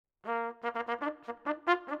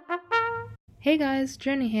Hey guys,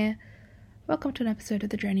 Journey here. Welcome to an episode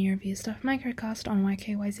of the Journey Review Stuff microcast on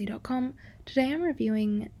ykyz.com. Today I'm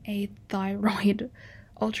reviewing a thyroid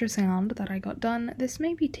ultrasound that I got done. This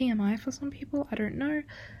may be TMI for some people, I don't know,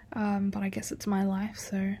 but I guess it's my life,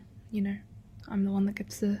 so, I'm the one that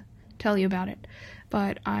gets to tell you about it.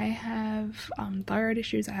 But I have thyroid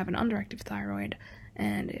issues. I have an underactive thyroid,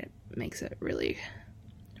 and it makes it really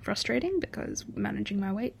frustrating because managing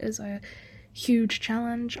my weight is a huge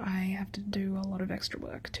challenge. I have to do a lot of extra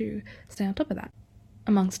work to stay on top of that.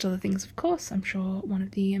 Amongst other things, of course, I'm sure one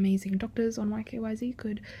of the amazing doctors on YKYZ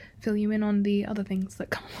could fill you in on the other things that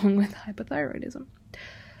come along with hypothyroidism.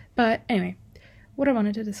 But anyway, what I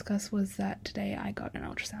wanted to discuss was that today I got an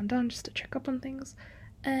ultrasound done just to check up on things,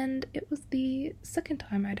 and it was the second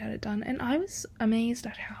time I'd had it done, and I was amazed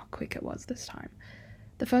at how quick it was this time.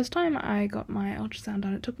 The first time I got my ultrasound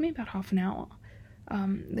done, it took me about half an hour.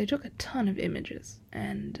 They took a ton of images,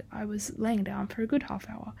 and I was laying down for a good half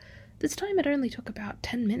hour. This time it only took about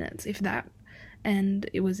 10 minutes, if that, and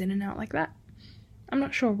it was in and out like that. I'm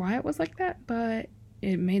not sure why it was like that, but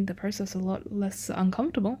it made the process a lot less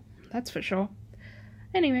uncomfortable, that's for sure.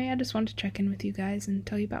 Anyway, I just wanted to check in with you guys and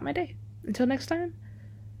tell you about my day. Until next time,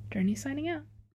 Journey signing out.